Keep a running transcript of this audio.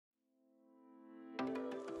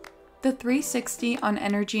The 360 on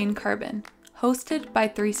Energy and Carbon, hosted by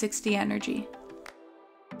 360 Energy.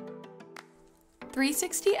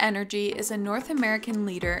 360 Energy is a North American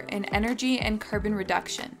leader in energy and carbon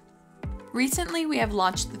reduction. Recently, we have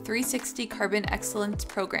launched the 360 Carbon Excellence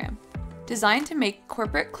Program, designed to make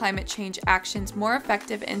corporate climate change actions more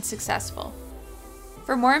effective and successful.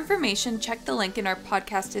 For more information, check the link in our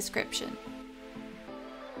podcast description.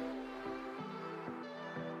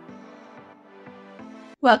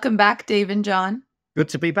 Welcome back, Dave and John. Good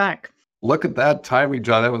to be back. Look at that timing,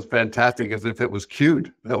 John. That was fantastic, as if it was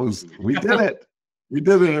cued. We did it. We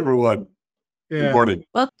did it, everyone. Yeah. Good morning.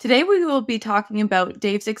 Well, today we will be talking about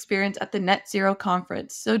Dave's experience at the Net Zero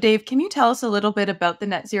Conference. So, Dave, can you tell us a little bit about the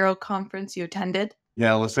Net Zero Conference you attended?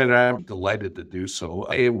 Yeah, listen, I'm delighted to do so.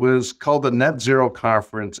 It was called the Net Zero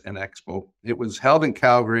Conference and Expo. It was held in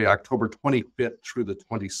Calgary, October 25th through the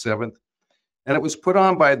 27th. And it was put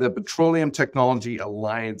on by the Petroleum Technology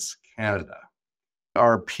Alliance Canada,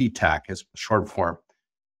 or PTAC as short form.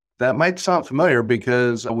 That might sound familiar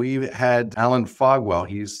because we had Alan Fogwell.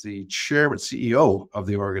 He's the chairman, CEO of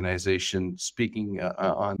the organization, speaking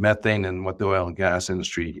on methane and what the oil and gas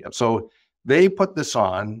industry. So they put this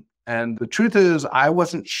on. And the truth is, I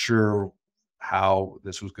wasn't sure how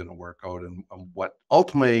this was going to work out and what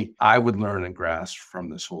ultimately I would learn and grasp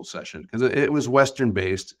from this whole session, because it was Western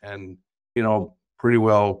based and pretty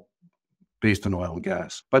well based on oil and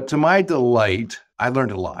gas. But to my delight, I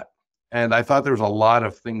learned a lot. And I thought there was a lot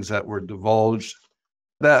of things that were divulged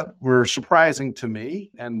that were surprising to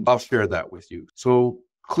me, and I'll share that with you. So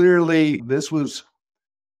clearly, this was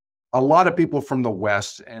a lot of people from the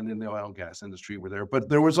West and in the oil and gas industry were there, but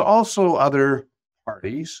there was also other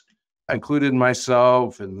parties, including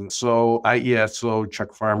myself. And so IESO,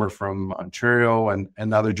 Chuck Farmer from Ontario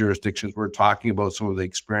and other jurisdictions were talking about some of the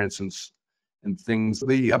experiences and things.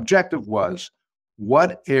 The objective was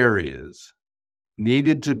what areas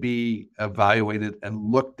needed to be evaluated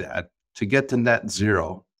and looked at to get to net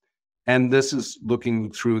zero. And this is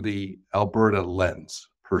looking through the Alberta lens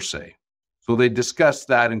per se. So they discussed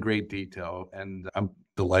that in great detail, and I'm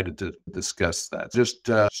delighted to discuss that. Just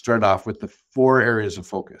start off with the 4 areas of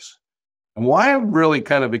focus. And why I'm really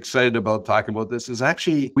kind of excited about talking about this is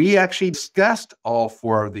we actually discussed all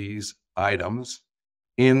 4 of these items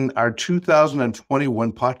in our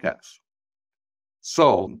 2021 podcast.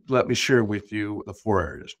 So let me share with you the 4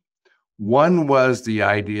 areas. One was the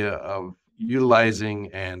idea of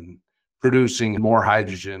utilizing and producing more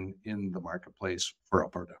hydrogen in the marketplace for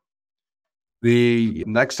Alberta. The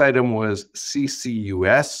next item was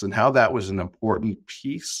CCUS and how that was an important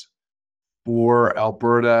piece for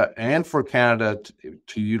Alberta and for Canada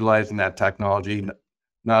to utilizing that technology,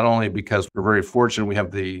 not only because we're very fortunate we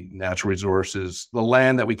have the natural resources, the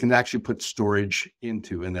land that we can actually put storage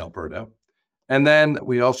into in Alberta. And then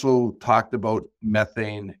we also talked about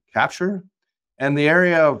methane capture. And the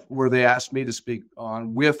area where they asked me to speak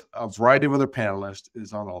on with a variety of other panelists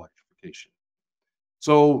is on electrification.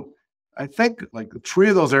 So I think like 3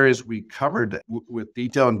 of those areas we covered with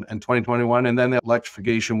detail in 2021, and then the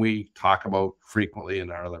electrification we talk about frequently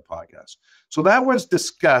in our other podcasts. So that was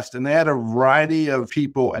discussed, and they had a variety of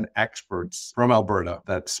people and experts from Alberta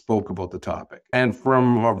that spoke about the topic and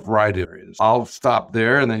from a variety of areas. I'll stop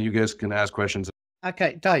there, and then you guys can ask questions.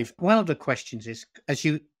 Okay, Dave, one of the questions is, as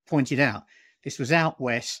you pointed out, this was out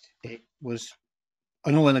west. It was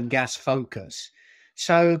an oil and gas focus.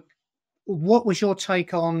 So what was your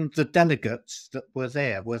take on the delegates that were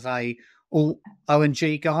there? Were they all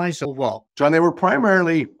O&G guys or what? John, they were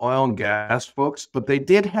primarily oil and gas folks, but they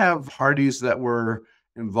did have parties that were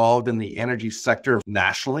involved in the energy sector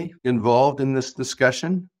nationally involved in this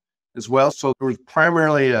discussion as well. So there was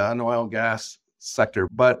primarily an oil and gas sector,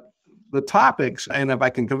 but the topics, and if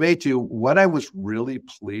I can convey to you, what I was really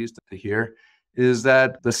pleased to hear is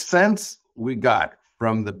that the sense we got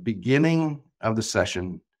from the beginning of the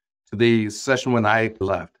session to the session when I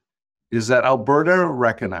left is that Alberta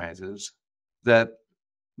recognizes that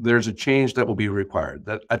there's a change that will be required,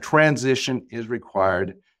 that a transition is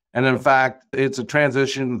required. And in fact, it's a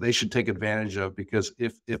transition they should take advantage of, because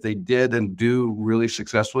if they did and do really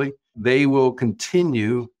successfully, they will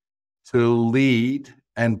continue to lead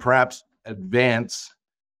and perhaps advance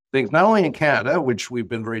things, not only in Canada, which we've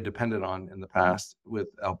been very dependent on in the past with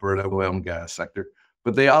Alberta oil and gas sector,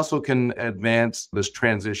 but they also can advance this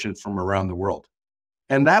transition from around the world.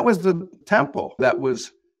 And that was the tempo that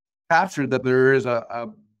was captured, that there is a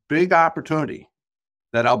big opportunity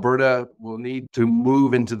that Alberta will need to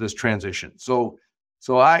move into this transition. So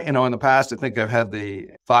I, in the past, I think I've had the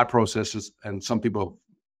thought processes, and some people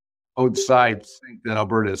outside think that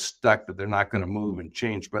Alberta is stuck, that they're not going to move and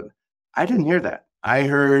change, but I didn't hear that. I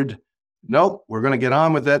heard nope, we're going to get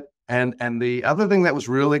on with it. And the other thing that was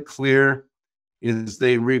really clear is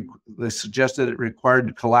they suggested it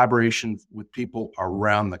required collaboration with people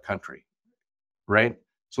around the country, right?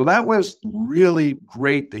 So that was really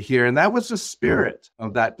great to hear. And that was the spirit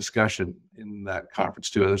of that discussion in that conference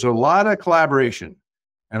too. There's a lot of collaboration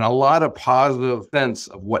and a lot of positive sense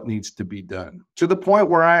of what needs to be done, to the point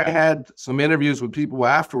where I had some interviews with people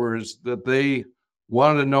afterwards that they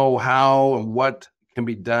wanted to know how and what can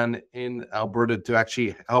be done in Alberta to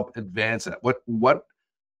actually help advance that. What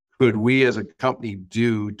could we as a company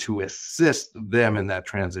do to assist them in that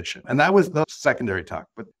transition? And that was the secondary talk,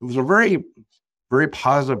 but it was a very, very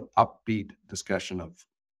positive, upbeat discussion of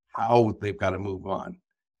how they've got to move on.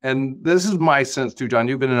 And this is my sense too, John.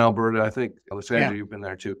 You've been in Alberta. I think, Alessandra, you've been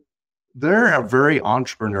there too. They're a very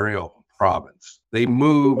entrepreneurial province. They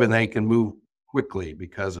move and they can move quickly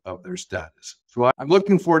because of their status. So I'm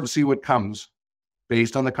looking forward to see what comes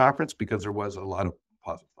based on the conference, because there was a lot of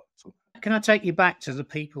positive thoughts. So, can I take you back to the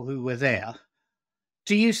people who were there?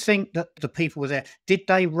 Do you think that the people were there, did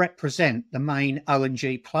they represent the main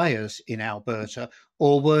LNG players in Alberta,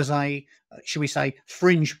 or were they, should we say,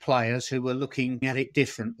 fringe players who were looking at it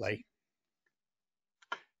differently?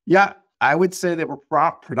 Yeah, I would say they were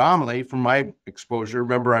predominantly, from my exposure.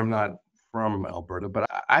 Remember, I'm not from Alberta, but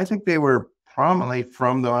I think they were prominently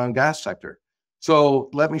from the oil and gas sector. So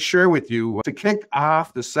let me share with you, to kick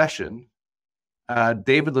off the session,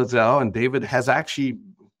 David Lozelle, and David has actually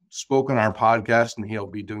spoken on our podcast, and he'll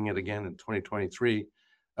be doing it again in 2023,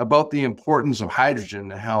 about the importance of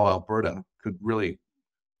hydrogen and how Alberta could really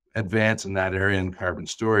advance in that area in carbon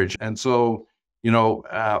storage. And so,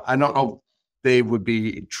 I don't know if Dave would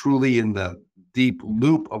be truly in the deep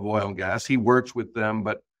loop of oil and gas. He works with them,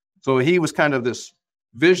 but so he was kind of this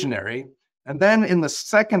visionary. And then in the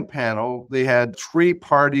second panel, they had three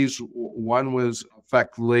parties. One was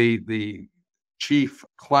effectively the chief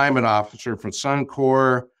climate officer for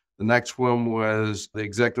Suncor. The next one was the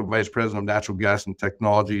executive vice president of natural gas and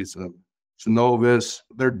technologies of Cenovus.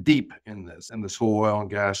 They're deep in this whole oil and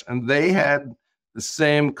gas. And they had the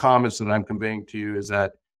same comments that I'm conveying to you, is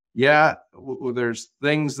that, there's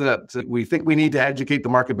things that we think we need to educate the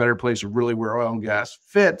market better place of really where oil and gas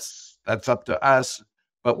fits. That's up to us,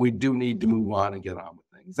 but we do need to move on and get on with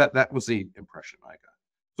things. That was the impression I got.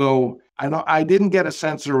 So I didn't get a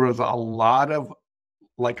sense there was a lot of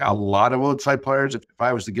outside players. If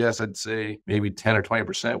I was to guess, I'd say maybe 10 or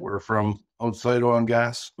 20% were from outside oil and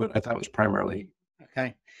gas, but I thought it was primarily.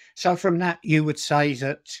 Okay. So from that, you would say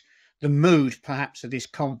that the mood perhaps of this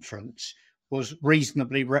conference was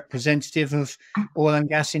reasonably representative of oil and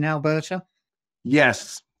gas in Alberta?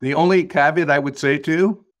 Yes. The only caveat I would say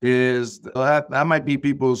too is that might be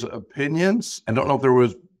people's opinions. I don't know if there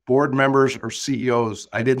was board members or CEOs.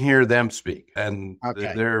 I didn't hear them speak, and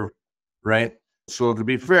they're right. So to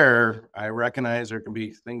be fair, I recognize there can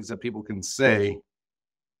be things that people can say,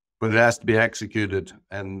 but it has to be executed,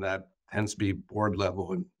 and that tends to be board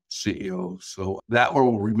level and CEO. So that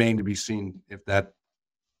will remain to be seen if that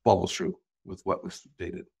follows through with what was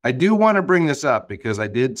stated. I do want to bring this up because I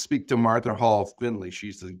did speak to Martha Hall Finley.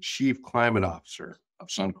 She's the chief climate officer of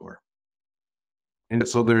Suncor. And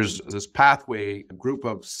so there's this pathway, a group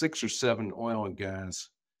of 6 or 7 oil and gas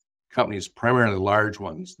companies, primarily large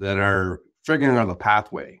ones, that are figuring out the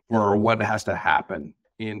pathway for what has to happen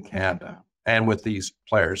in Canada and with these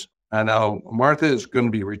players. And now Martha is going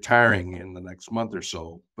to be retiring in the next month or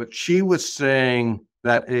so, but she was saying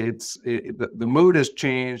that the mood has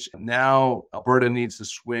changed. Now Alberta needs to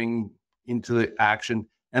swing into the action,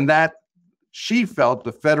 and that she felt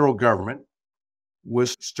the federal government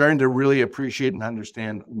was starting to really appreciate and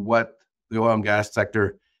understand what the oil and gas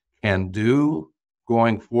sector can do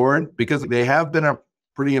going forward, because they have been a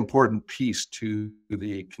pretty important piece to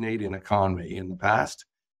the Canadian economy in the past.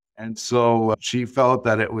 And so she felt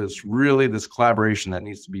that it was really this collaboration that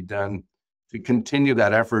needs to be done to continue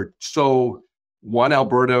that effort. So one,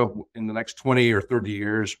 Alberta in the next 20 or 30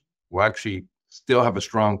 years will actually still have a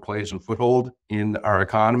strong place and foothold in our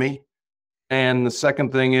economy. And the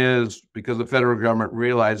second thing is, because the federal government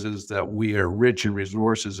realizes that we are rich in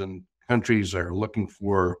resources and countries are looking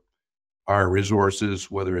for our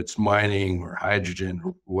resources, whether it's mining or hydrogen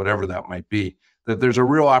or whatever that might be, that there's a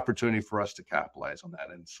real opportunity for us to capitalize on that.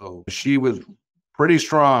 And so she was pretty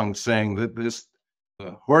strong saying that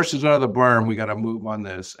the horse is out of the barn, we got to move on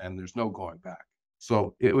this, and there's no going back.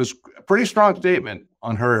 So it was a pretty strong statement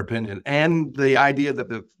on her opinion, and the idea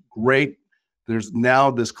that there's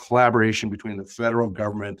now this collaboration between the federal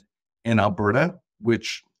government and Alberta,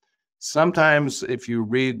 which sometimes if you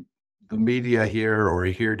read the media here or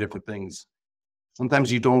you hear different things,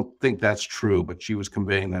 Sometimes you don't think that's true, but she was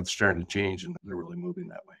conveying that's starting to change and they're really moving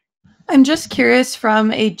that way. I'm just curious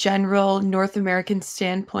from a general North American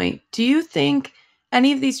standpoint, do you think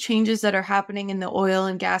any of these changes that are happening in the oil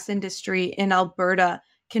and gas industry in Alberta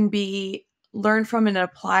can be learned from and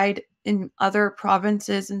applied in other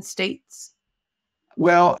provinces and states?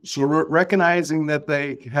 Well, so we're recognizing that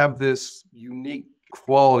they have this unique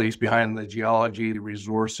qualities behind the geology, the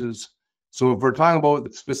resources. So if we're talking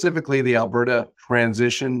about specifically the Alberta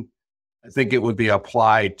transition, I think it would be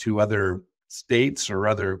applied to other states or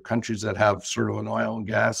other countries that have sort of an oil and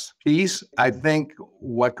gas piece. I think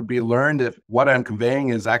what could be learned, if what I'm conveying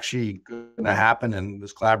is actually going to happen and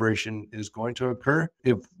this collaboration is going to occur,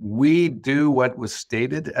 if we do what was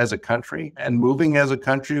stated as a country and moving as a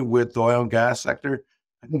country with the oil and gas sector,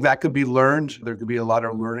 I think that could be learned. There could be a lot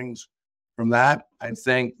of learnings from that. I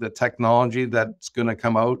think the technology that's going to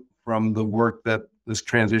come out from the work that this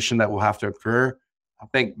transition that will have to occur, I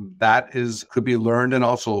think that could be learned and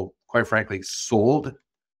also, quite frankly, sold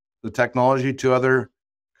the technology to other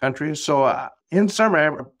countries. So in summary,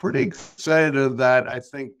 I'm pretty excited that I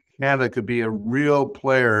think Canada could be a real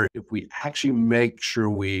player if we actually make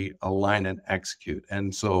sure we align and execute.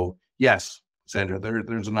 And so, yes, Sandra,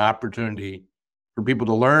 there's an opportunity for people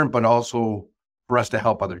to learn, but also for us to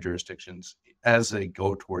help other jurisdictions as they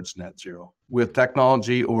go towards net zero with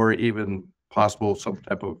technology or even possible some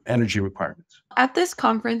type of energy requirements. At this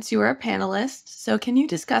conference, you were a panelist. So can you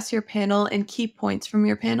discuss your panel and key points from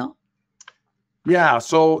your panel? Yeah,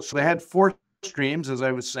 so they had 4 streams, as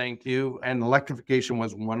I was saying to you, and electrification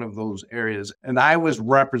was one of those areas. And I was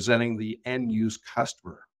representing the end use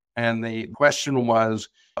customer. And the question was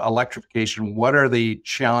electrification. What are the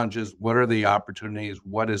challenges? What are the opportunities?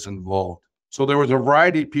 What is involved? So there was a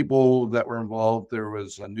variety of people that were involved. There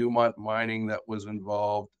was a Newmont Mining that was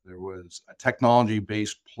involved. There was a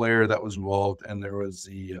technology-based player that was involved. And there was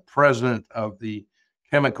the president of the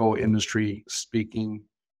chemical industry speaking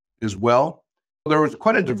as well. There was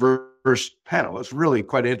quite a diverse panel. It's really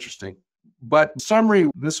quite interesting. But in summary,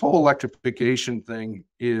 this whole electrification thing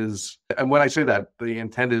is, and when I say that, the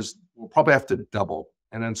intent is we'll probably have to double,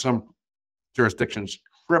 and in some jurisdictions,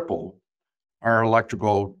 triple our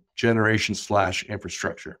electrical generation /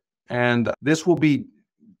 infrastructure. And this will be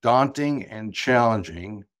daunting and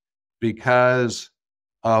challenging because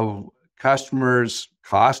of customers'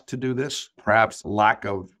 cost to do this, perhaps lack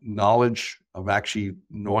of knowledge of actually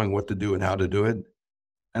knowing what to do and how to do it.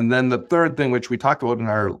 And then the third thing, which we talked about in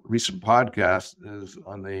our recent podcast, is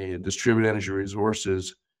on the distributed energy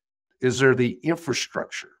resources, is there the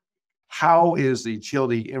infrastructure? How is the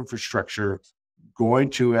utility infrastructure going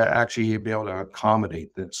to actually be able to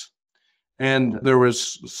accommodate this? And there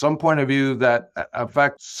was some point of view that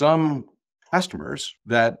affects some customers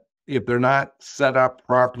that if they're not set up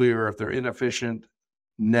properly or if they're inefficient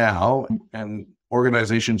now, and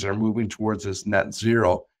organizations are moving towards this net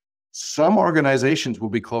zero, some organizations will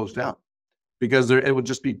be closed down because it would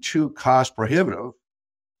just be too cost prohibitive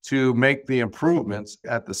to make the improvements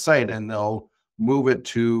at the site, and they'll move it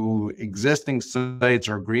to existing sites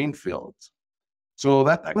or greenfields. So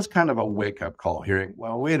that was kind of a wake-up call hearing,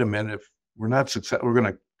 well, wait a minute, if we're not successful, we're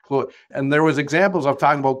going to close. And there was examples of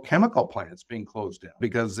talking about chemical plants being closed down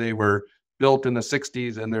because they were built in the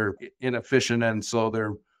 60s and they're inefficient, and so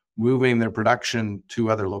they're moving their production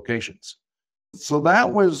to other locations. So that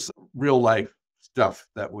was real life stuff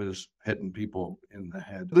that was hitting people in the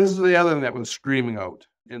head. This is the other thing that was screaming out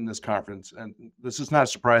in this conference, and this is not a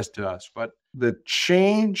surprise to us, but the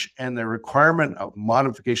change and the requirement of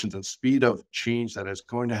modifications and speed of change that is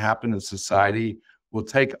going to happen in society will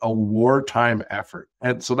take a wartime effort.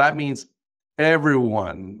 And so that means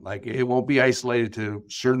everyone, like it won't be isolated to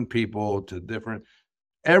certain people, to different.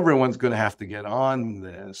 Everyone's going to have to get on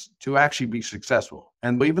this to actually be successful.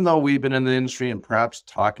 And even though we've been in the industry and perhaps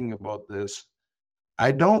talking about this,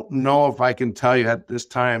 I don't know if I can tell you at this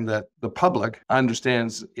time that the public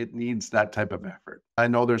understands it needs that type of effort. I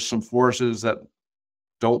know there's some forces that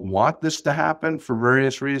don't want this to happen for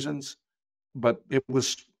various reasons, but it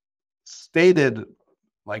was stated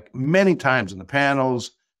like many times in the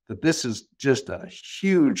panels that this is just a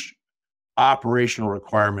huge operational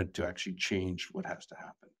requirement to actually change what has to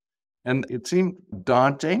happen. And it seemed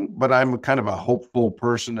daunting, but I'm kind of a hopeful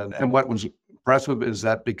person. And what was impressive is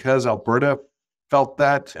that because Alberta felt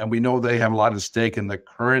that, and we know they have a lot of stake in the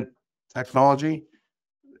current technology,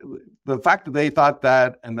 the fact that they thought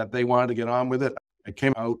that and that they wanted to get on with it, it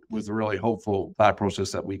came out with a really hopeful thought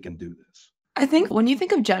process that we can do this. I think when you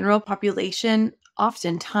think of general population,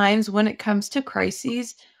 oftentimes when it comes to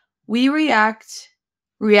crises, we react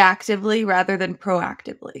reactively rather than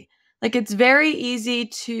proactively. Like it's very easy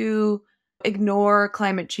to ignore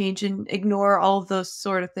climate change and ignore all of those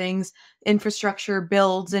sort of things, infrastructure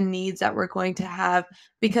builds and needs that we're going to have.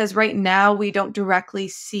 Because right now we don't directly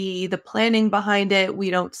see the planning behind it. We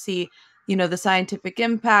don't see, the scientific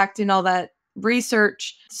impact and all that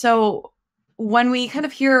research. So when we kind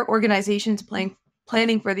of hear organizations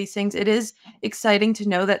planning for these things, it is exciting to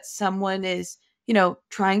know that someone is,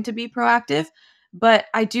 trying to be proactive. But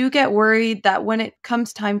I do get worried that when it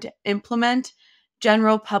comes time to implement,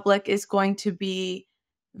 general public is going to be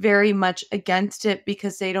very much against it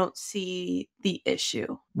because they don't see the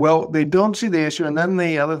issue. Well, they don't see the issue. And then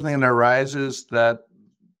the other thing that arises that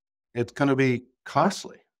it's going to be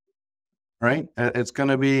costly, right? It's going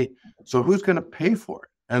to be, so who's going to pay for it?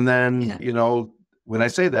 And then, when I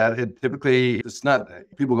say that, it's not,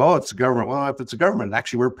 people go, oh, it's the government. Well, if it's the government,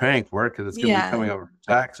 actually we're paying for it because it's going to be coming over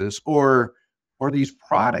taxes, or these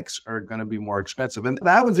products are going to be more expensive. And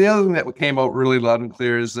that was the other thing that came out really loud and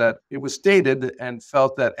clear, is that it was stated and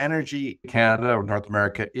felt that energy in Canada or North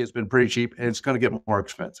America has been pretty cheap and it's going to get more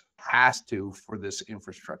expensive. Has to, for this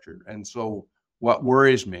infrastructure. And so what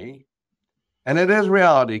worries me, and it is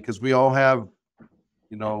reality because we all have,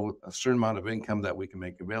 a certain amount of income that we can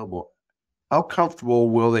make available. How comfortable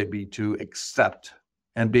will they be to accept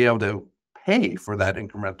and be able to pay for that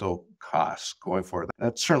incremental cost going forward?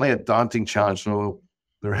 That's certainly a daunting challenge. So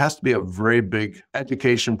there has to be a very big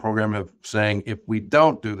education program of saying, if we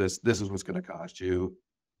don't do this, this is what's going to cost you,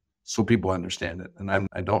 so people understand it. And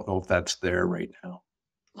I don't know if that's there right now.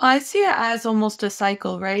 Well, I see it as almost a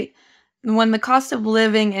cycle, right? When the cost of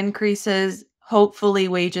living increases, hopefully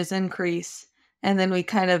wages increase. And then we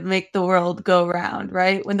kind of make the world go round,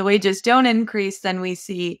 right? When the wages don't increase, then we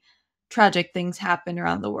see tragic things happen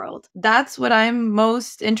around the world. That's what I'm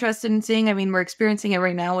most interested in seeing. I mean, we're experiencing it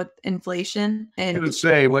right now with inflation. And I would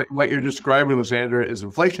say what you're describing, Lysandra, is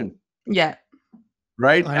inflation. Yeah.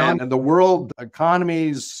 Right? And the world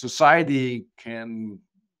economies, society can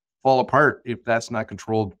fall apart if that's not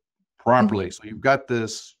controlled properly. So you've got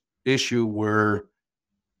this issue where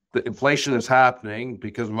the inflation is happening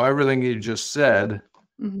because of everything you just said.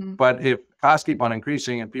 But if costs keep on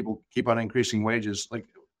increasing and people keep on increasing wages, like,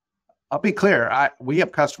 I'll be clear, we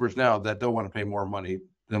have customers now that don't want to pay more money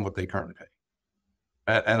than what they currently pay.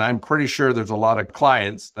 And I'm pretty sure there's a lot of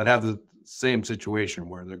clients that have the same situation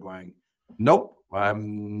where they're going, nope,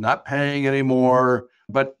 I'm not paying anymore.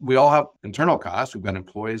 But we all have internal costs. We've got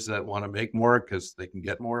employees that want to make more because they can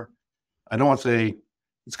get more. I don't want to say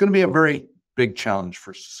it's going to be a very big challenge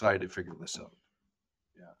for society to figure this out.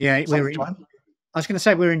 I was going to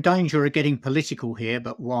say we're in danger of getting political here,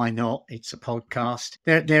 but why not? It's a podcast.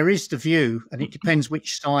 There is the view, and it depends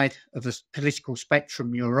which side of the political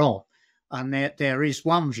spectrum you're on. And there is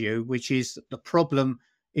one view, which is that the problem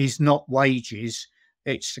is not wages.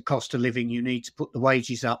 It's the cost of living. You need to put the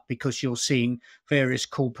wages up because you're seeing various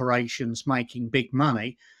corporations making big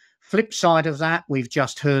money. Flip side of that, we've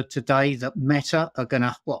just heard today that Meta are going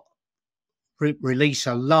to release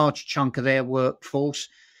a large chunk of their workforce.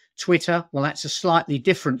 Twitter, well, that's a slightly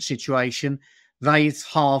different situation. They've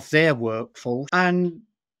halved their workforce. And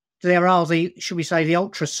there are the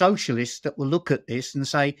ultra socialists that will look at this and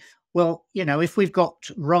say, well, if we've got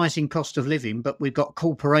rising cost of living, but we've got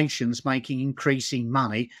corporations making increasing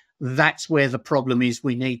money, that's where the problem is.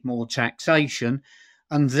 We need more taxation.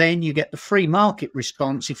 And then you get the free market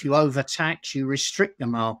response. If you overtax, you restrict the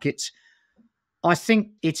markets. I think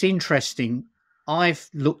it's interesting. I've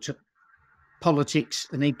looked at politics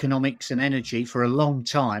and economics and energy for a long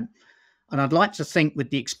time. And I'd like to think with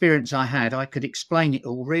the experience I had, I could explain it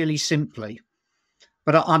all really simply.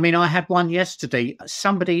 But I mean, I had one yesterday,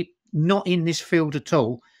 somebody not in this field at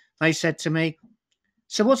all. They said to me,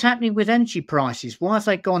 so what's happening with energy prices? Why have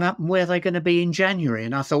they gone up and where are they going to be in January?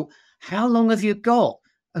 And I thought, how long have you got?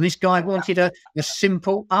 And this guy wanted a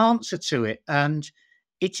simple answer to it. And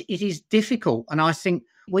it is difficult. And I think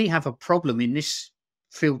we have a problem in this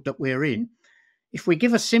field that we're in. If we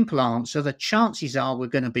give a simple answer, the chances are we're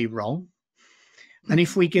going to be wrong. And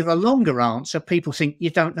if we give a longer answer, people think you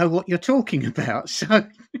don't know what you're talking about. So,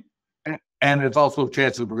 and it's also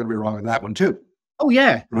chances we're going to be wrong on that one too. Oh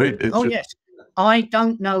yeah, right. Yes. I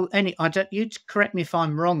don't know any. You correct me if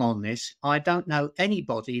I'm wrong on this. I don't know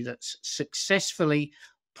anybody that's successfully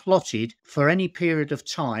plotted for any period of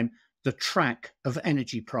time the track of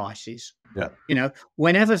energy prices. Yeah.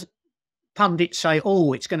 Whenever pundits say,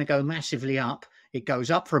 "Oh, it's going to go massively up," it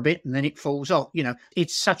goes up for a bit and then it falls off.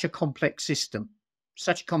 It's such a complex system.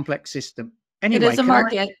 Anyway, it is a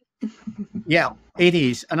market. Yeah, it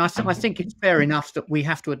is. And I think it's fair enough that we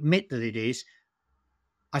have to admit that it is.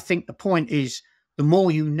 I think the point is the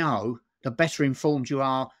more you know, the better informed you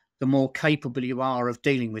are, the more capable you are of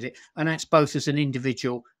dealing with it. And that's both as an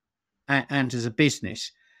individual and as a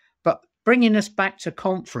business. But bringing us back to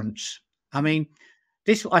conference, I mean,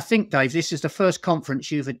 I think, Dave, this is the first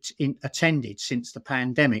conference you've attended since the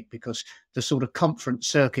pandemic, because the sort of conference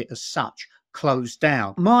circuit as such closed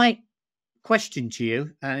down. My question to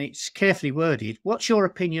you, and it's carefully worded, what's your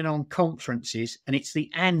opinion on conferences? And it's the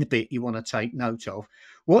 "and" bit you want to take note of.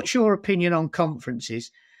 What's your opinion on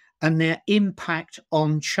conferences and their impact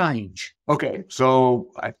on change? Okay,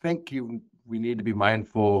 so I think we need to be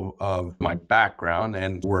mindful of my background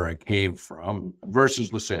and where I came from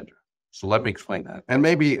versus Lysandra. So let me explain that. And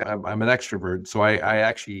maybe I'm an extrovert, so I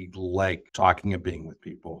actually like talking and being with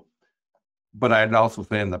people. But I'd also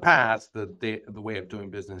say in the past that the way of doing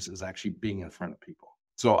business is actually being in front of people.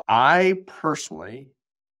 So I personally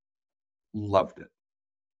loved it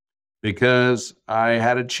because I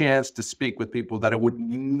had a chance to speak with people that I would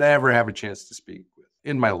never have a chance to speak with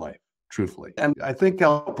in my life, truthfully. And I think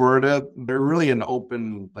Alberta, they're really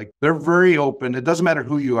they're very open. It doesn't matter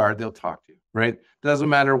who you are, they'll talk to you, right? Doesn't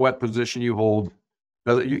matter what position you hold.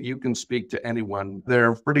 You can speak to anyone.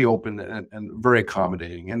 They're pretty open and very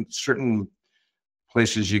accommodating. And certain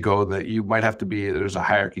places you go that you might have to there's a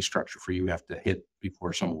hierarchy structure for you have to hit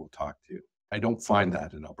before someone will talk to you. I don't find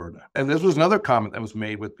that in Alberta. And this was another comment that was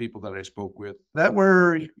made with people that I spoke with that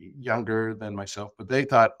were younger than myself, but they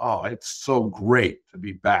thought, oh, it's so great to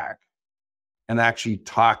be back and actually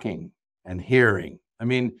talking and hearing. I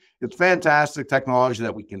mean, it's fantastic technology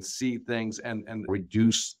that we can see things and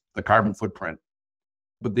reduce the carbon footprint.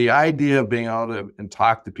 But the idea of being able to and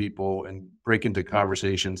talk to people and break into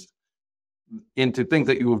conversations into things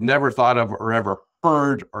that you have never thought of or ever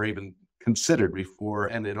heard or even considered before.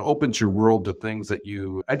 And it opens your world to things that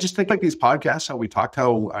I just think like these podcasts, how we talked,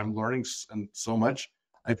 how I'm learning so much.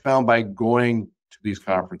 I found by going to these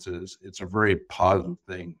conferences, it's a very positive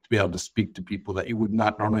thing to be able to speak to people that you would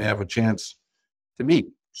not normally have a chance to meet.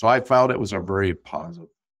 So I found it was a very positive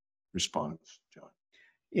response, John.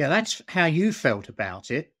 Yeah, that's how you felt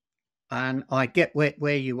about it. And I get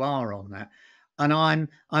where you are on that. And I'm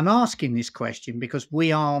asking this question because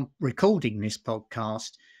we are recording this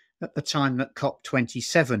podcast at the time that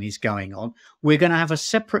COP27 is going on. We're going to have a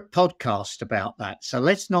separate podcast about that. So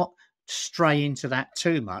let's not stray into that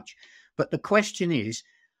too much. But the question is,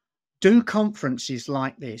 do conferences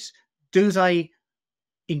like this, do they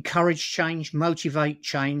encourage change, motivate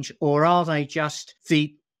change, or are they just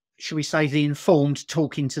shall we say, the informed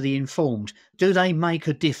talking to the informed? Do they make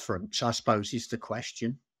a difference, I suppose, is the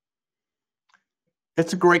question.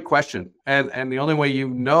 It's a great question. And the only way you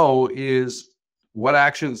know is what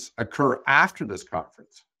actions occur after this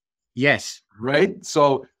conference. Yes. Right.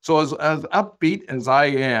 So as upbeat as I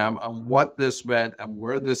am on what this meant and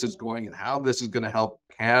where this is going and how this is going to help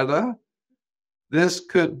Canada, this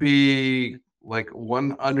could be like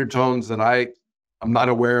one undertones that I'm not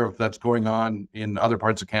aware of that's going on in other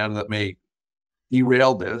parts of Canada that may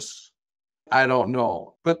derail this. I don't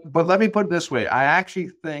know. But let me put it this way. I actually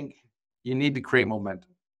think you need to create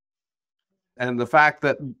momentum. And the fact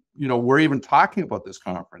that, we're even talking about this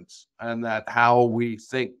conference and that how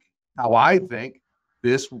I think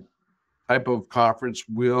this type of conference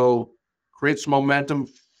will create some momentum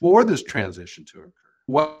for this transition to occur.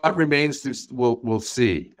 What remains, we'll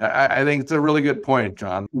see. I think it's a really good point,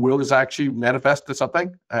 John. Will this actually manifest to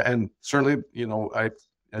something? And certainly,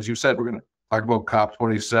 as you said, we're going to talk about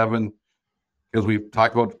COP27 because we've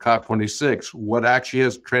talked about COP26. What actually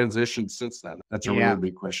has transitioned since then? That's a really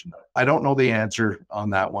big question. I don't know the answer on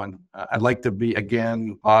that one. I'd like to be,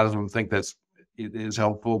 again, positive and think that it is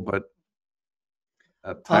helpful, but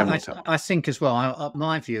time will tell. I think as well,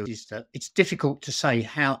 my view is that it's difficult to say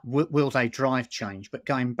how will they drive change. But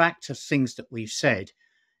going back to things that we've said,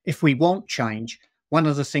 if we want change, one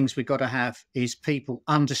of the things we've got to have is people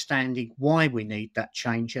understanding why we need that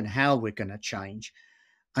change and how we're going to change.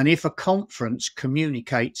 And if a conference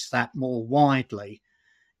communicates that more widely,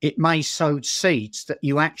 it may sow seeds that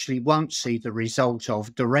you actually won't see the result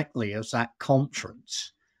of directly as that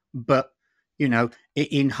conference. But,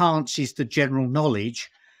 it enhances the general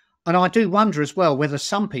knowledge. And I do wonder as well whether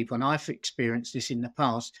some people, and I've experienced this in the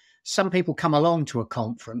past, some people come along to a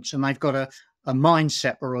conference and they've got a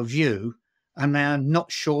mindset or a view and they're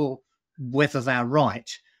not sure whether they're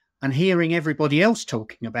right. And hearing everybody else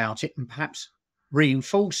talking about it and perhaps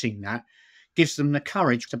reinforcing that gives them the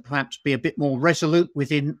courage to perhaps be a bit more resolute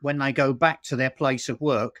when they go back to their place of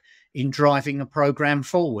work in driving a program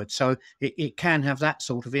forward. So it can have that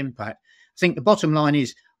sort of impact. I think the bottom line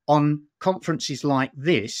is on conferences like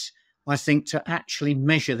this, I think to actually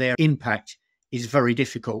measure their impact is very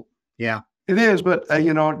difficult. Yeah, it is. But,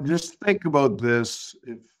 just think about this.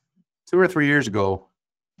 If 2 or 3 years ago,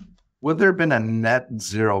 would there have been a net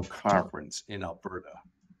zero conference in Alberta?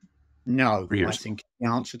 No, 3 I years ago. think the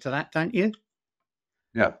answer to that, don't you?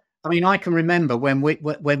 Yeah. I mean, I can remember when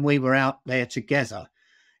we were out there together,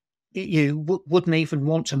 you wouldn't even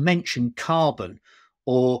want to mention carbon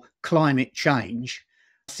or climate change.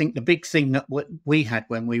 I think the big thing that we had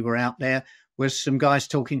when we were out there was some guys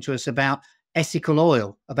talking to us about ethical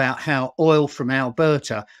oil, about how oil from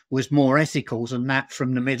Alberta was more ethical than that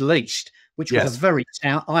from the Middle East, which was Yes. a very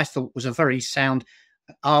sound, I thought was a very sound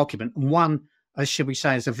argument. And one, as shall we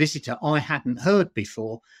say, as a visitor, I hadn't heard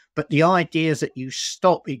before. But the idea that you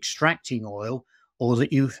stop extracting oil or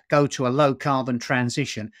that you go to a low carbon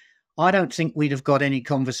transition, I don't think we'd have got any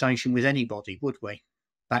conversation with anybody, would we,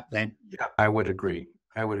 back then? Yeah, I would agree.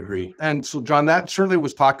 I would agree. And so, John, that certainly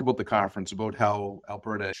was talked about the conference about how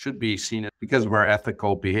Alberta should be seen because of our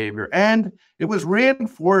ethical behavior. And it was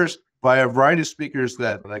reinforced by a variety of speakers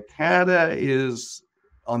that Canada is,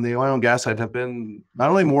 on the oil and gas side, have been not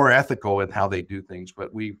only more ethical in how they do things,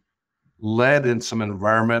 but we've led in some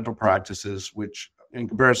environmental practices, which in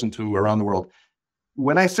comparison to around the world.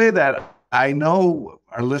 When I say that, I know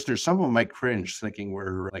our listeners, some of them might cringe thinking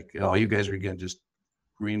we're like, oh, you guys are going to just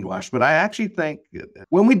greenwash. But I actually think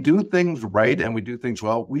when we do things right and we do things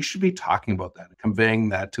well, we should be talking about that, conveying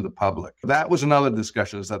that to the public. That was another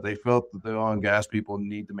discussion, is that they felt that the oil and gas people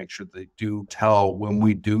need to make sure they do tell when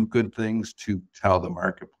we do good things, to tell the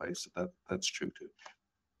marketplace that that's true too.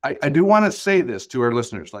 I do want to say this to our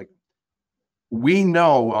listeners, like, we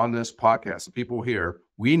know on this podcast, the people here,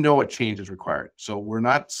 we know a change is required. So we're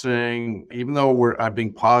not saying, even though I'm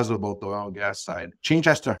being positive about the oil and gas side, change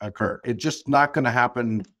has to occur. It's just not going to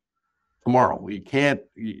happen tomorrow.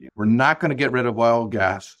 We're not going to get rid of oil and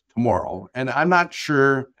gas tomorrow. And I'm not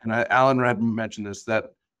sure, and Alan had mentioned this,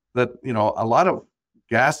 that a lot of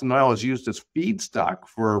gas and oil is used as feedstock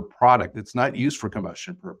for a product. It's not used for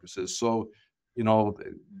combustion purposes. So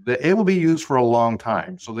it will be used for a long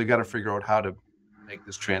time. So they got to figure out how to make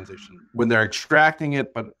this transition when they're extracting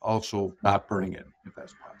it, but also not burning it, if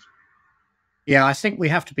that's possible. Yeah, I think we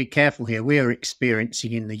have to be careful here. We are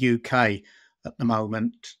experiencing in the UK at the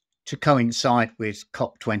moment, to coincide with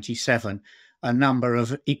COP27, a number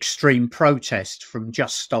of extreme protests from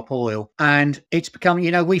Just Stop Oil. And it's become,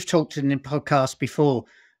 we've talked in the podcast before,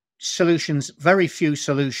 very few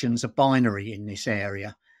solutions are binary in this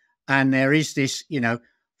area. And there is this,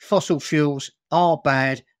 fossil fuels are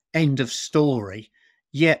bad, end of story,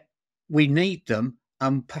 yet we need them.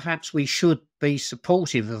 And perhaps we should be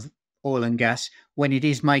supportive of oil and gas when it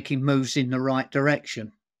is making moves in the right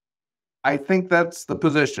direction. I think that's the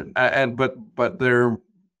position. But there,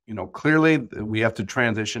 clearly we have to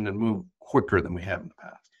transition and move quicker than we have in the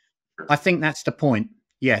past. Sure. I think that's the point.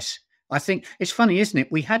 Yes. I think it's funny, isn't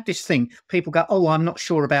it? We had this thing, people go, oh, I'm not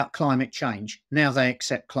sure about climate change. Now they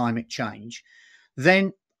accept climate change.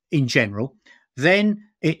 Then, in general, then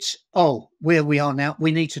it's, oh, where we are now,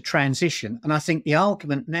 we need to transition. And I think the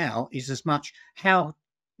argument now is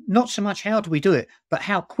not so much how do we do it, but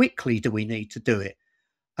how quickly do we need to do it?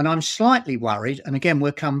 And I'm slightly worried, and again,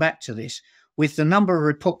 we'll come back to this, with the number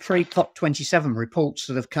of pre-COP27 reports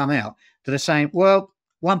that have come out that are saying, well,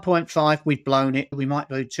 1.5, we've blown it. We might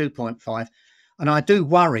do 2.5. And I do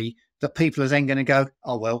worry that people are then going to go,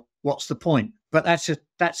 oh, well, what's the point? But that's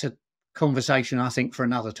a conversation, I think, for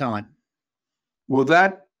another time. Well,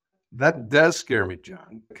 that does scare me,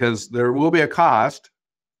 John, because there will be a cost.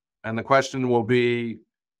 And the question will be,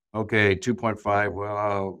 okay, 2.5,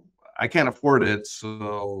 well, I can't afford it.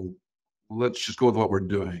 So let's just go with what we're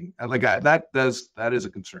doing. And that is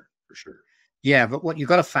a concern for sure. Yeah, but what you've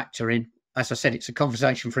got to factor in, as I said, it's a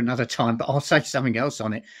conversation for another time, but I'll say something else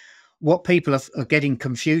on it. What people are getting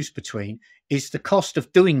confused between is the cost of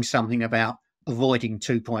doing something about avoiding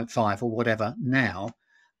 2.5 or whatever now,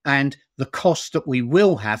 and the cost that we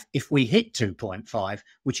will have if we hit 2.5,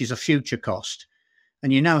 which is a future cost.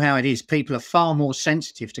 And you know how it is. People are far more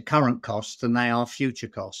sensitive to current costs than they are future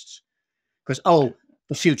costs. Because,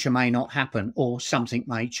 the future may not happen or something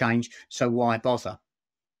may change, so why bother?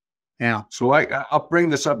 Yeah. So I'll bring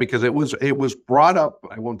this up because it was brought up.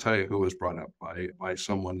 I won't tell you who was brought up by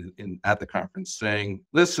someone at the conference saying,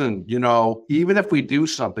 listen, even if we do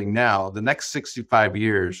something now, the next 65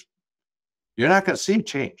 years, you're not going to see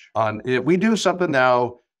change. If we do something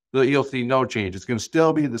now, you'll see no change. It's going to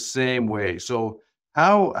still be the same way. So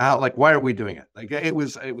how why are we doing it? It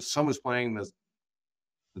was someone's playing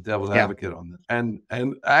the devil's advocate on this. And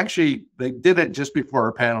actually they did it just before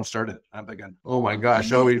our panel started. I'm thinking, oh my gosh,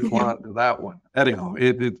 we want to do that one. Anyhow,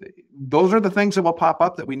 those are the things that will pop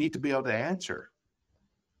up that we need to be able to answer.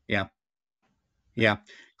 Yeah. Yeah.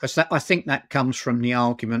 because I think that comes from the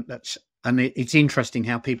argument it's interesting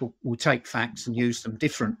how people will take facts and use them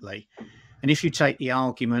differently. And if you take the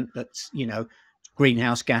argument that,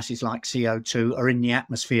 greenhouse gases like CO2 are in the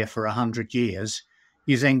atmosphere for 100 years,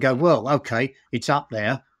 you then go, well, okay, it's up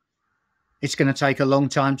there. It's going to take a long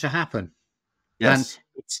time to happen. Yes.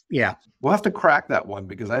 And We'll have to crack that one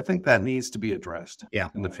because I think that needs to be addressed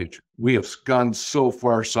in the future. We have gone so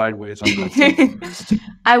far sideways on that.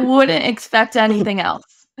 I wouldn't expect anything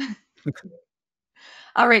else.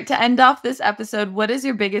 All right, to end off this episode, what is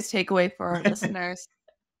your biggest takeaway for our listeners?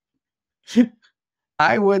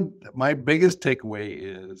 My biggest takeaway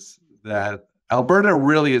is that Alberta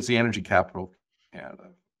really is the energy capital of Canada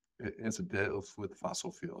as it deals with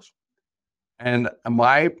fossil fuels. And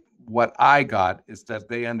what I got is that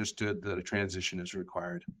they understood that a transition is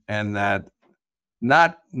required, and that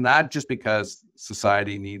not just because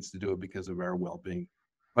society needs to do it because of our well-being,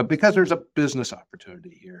 but because there's a business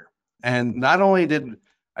opportunity here. And not only did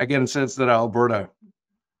I get a sense that Alberta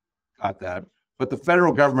got that, but the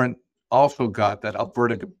federal government also got that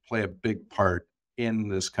Alberta could play a big part in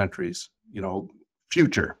this country's,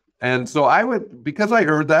 future. And so because I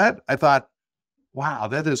heard that, I thought, wow,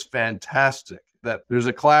 that is fantastic. That there's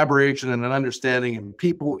a collaboration and an understanding, and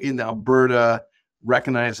people in Alberta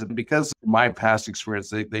recognize it. Because of my past experience,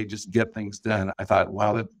 they just get things done. I thought,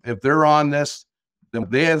 wow, if they're on this, then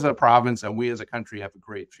they as a province and we as a country have a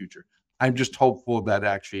great future. I'm just hopeful that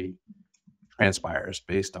actually transpires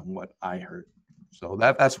based on what I heard. So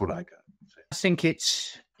that's what I got. I think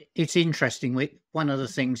it's interesting. One of the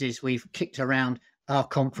things is we've kicked around, are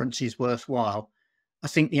conferences worthwhile? I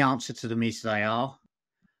think the answer to them is they are.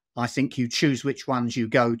 I think you choose which ones you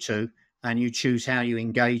go to and you choose how you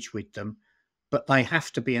engage with them, but they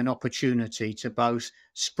have to be an opportunity to both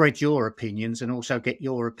spread your opinions and also get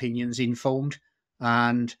your opinions informed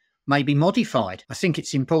and maybe modified. I think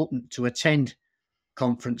it's important to attend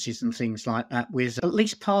conferences and things like that with at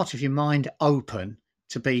least part of your mind open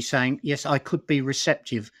to be saying, yes, I could be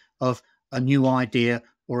receptive of a new idea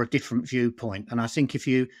or a different viewpoint. And I think if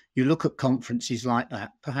you look at conferences like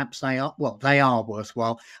that, perhaps they are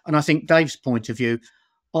worthwhile. And I think Dave's point of view,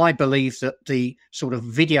 I believe that the sort of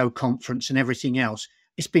video conference and everything else,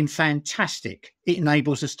 it's been fantastic. It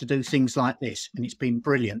enables us to do things like this, and it's been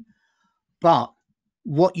brilliant. But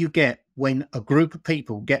what you get when a group of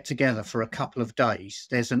people get together for a couple of days,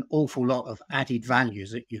 there's an awful lot of added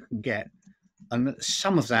values that you can get. And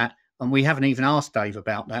some of that, and we haven't even asked Dave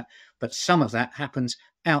about that, but some of that happens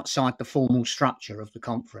outside the formal structure of the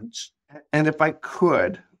conference. And if I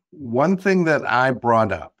could, one thing that I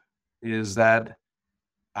brought up is that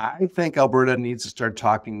I think Alberta needs to start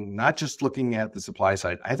talking, not just looking at the supply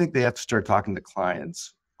side. I think they have to start talking to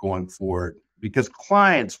clients going forward, because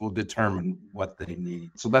clients will determine what they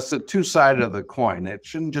need. So that's the two sides of the coin. It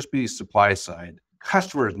shouldn't just be supply side.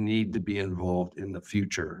 Customers need to be involved in the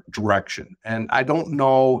future direction. And I don't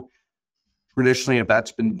know traditionally if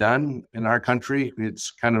that's been done in our country.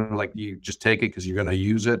 It's kind of like you just take it because you're going to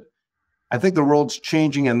use it. I think the world's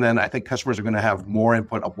changing, and then I think customers are going to have more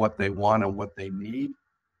input of what they want and what they need.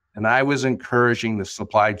 And I was encouraging the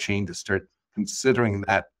supply chain to start considering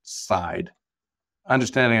that side.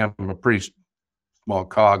 Understanding I'm a pretty small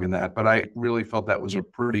cog in that, but I really felt that was a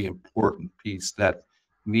pretty important piece that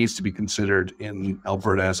needs to be considered in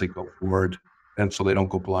Alberta as they go forward, and so they don't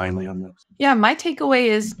go blindly on this. Yeah, my takeaway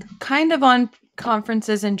is kind of on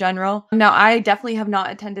conferences in general. Now, I definitely have not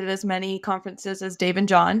attended as many conferences as Dave and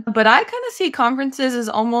John, but I kind of see conferences as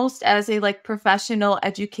almost as a professional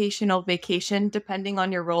educational vacation, depending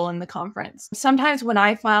on your role in the conference. Sometimes when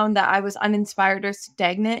I found that I was uninspired or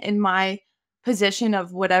stagnant in my position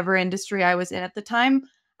of whatever industry I was in at the time,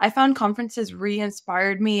 I found conferences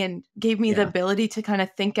re-inspired me and gave me the ability to kind of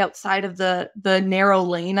think outside of the narrow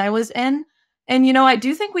lane I was in. And, I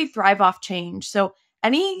do think we thrive off change. So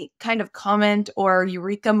any kind of comment or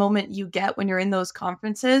eureka moment you get when you're in those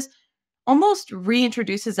conferences almost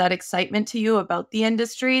reintroduces that excitement to you about the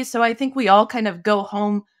industry. So I think we all kind of go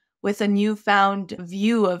home with a newfound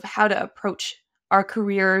view of how to approach our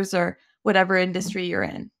careers or whatever industry you're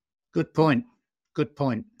in. Good point. Good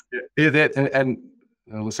point. And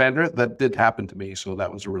Lysandra, that did happen to me, so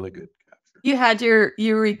that was a really good capture. You had your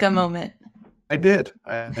eureka moment. I did.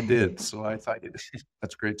 So I thought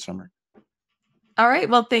that's a great summary. All right.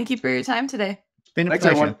 Well, thank you for your time today. It's been a Thanks,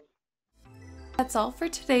 pleasure. everyone. That's all for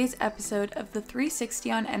today's episode of the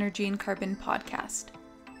 360 on Energy and Carbon podcast.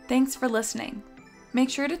 Thanks for listening. Make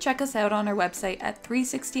sure to check us out on our website at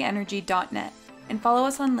 360energy.net and follow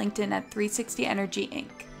us on LinkedIn at 360 Energy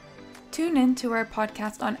Inc. Tune in to our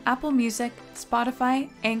podcast on Apple Music, Spotify,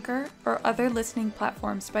 Anchor, or other listening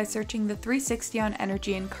platforms by searching the 360 on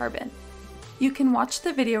Energy and Carbon. You can watch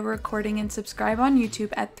the video recording and subscribe on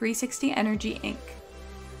YouTube at 360 Energy Inc.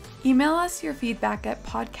 Email us your feedback at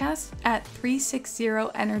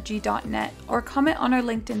podcast@360energy.net or comment on our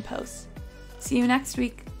LinkedIn post. See you next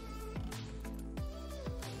week.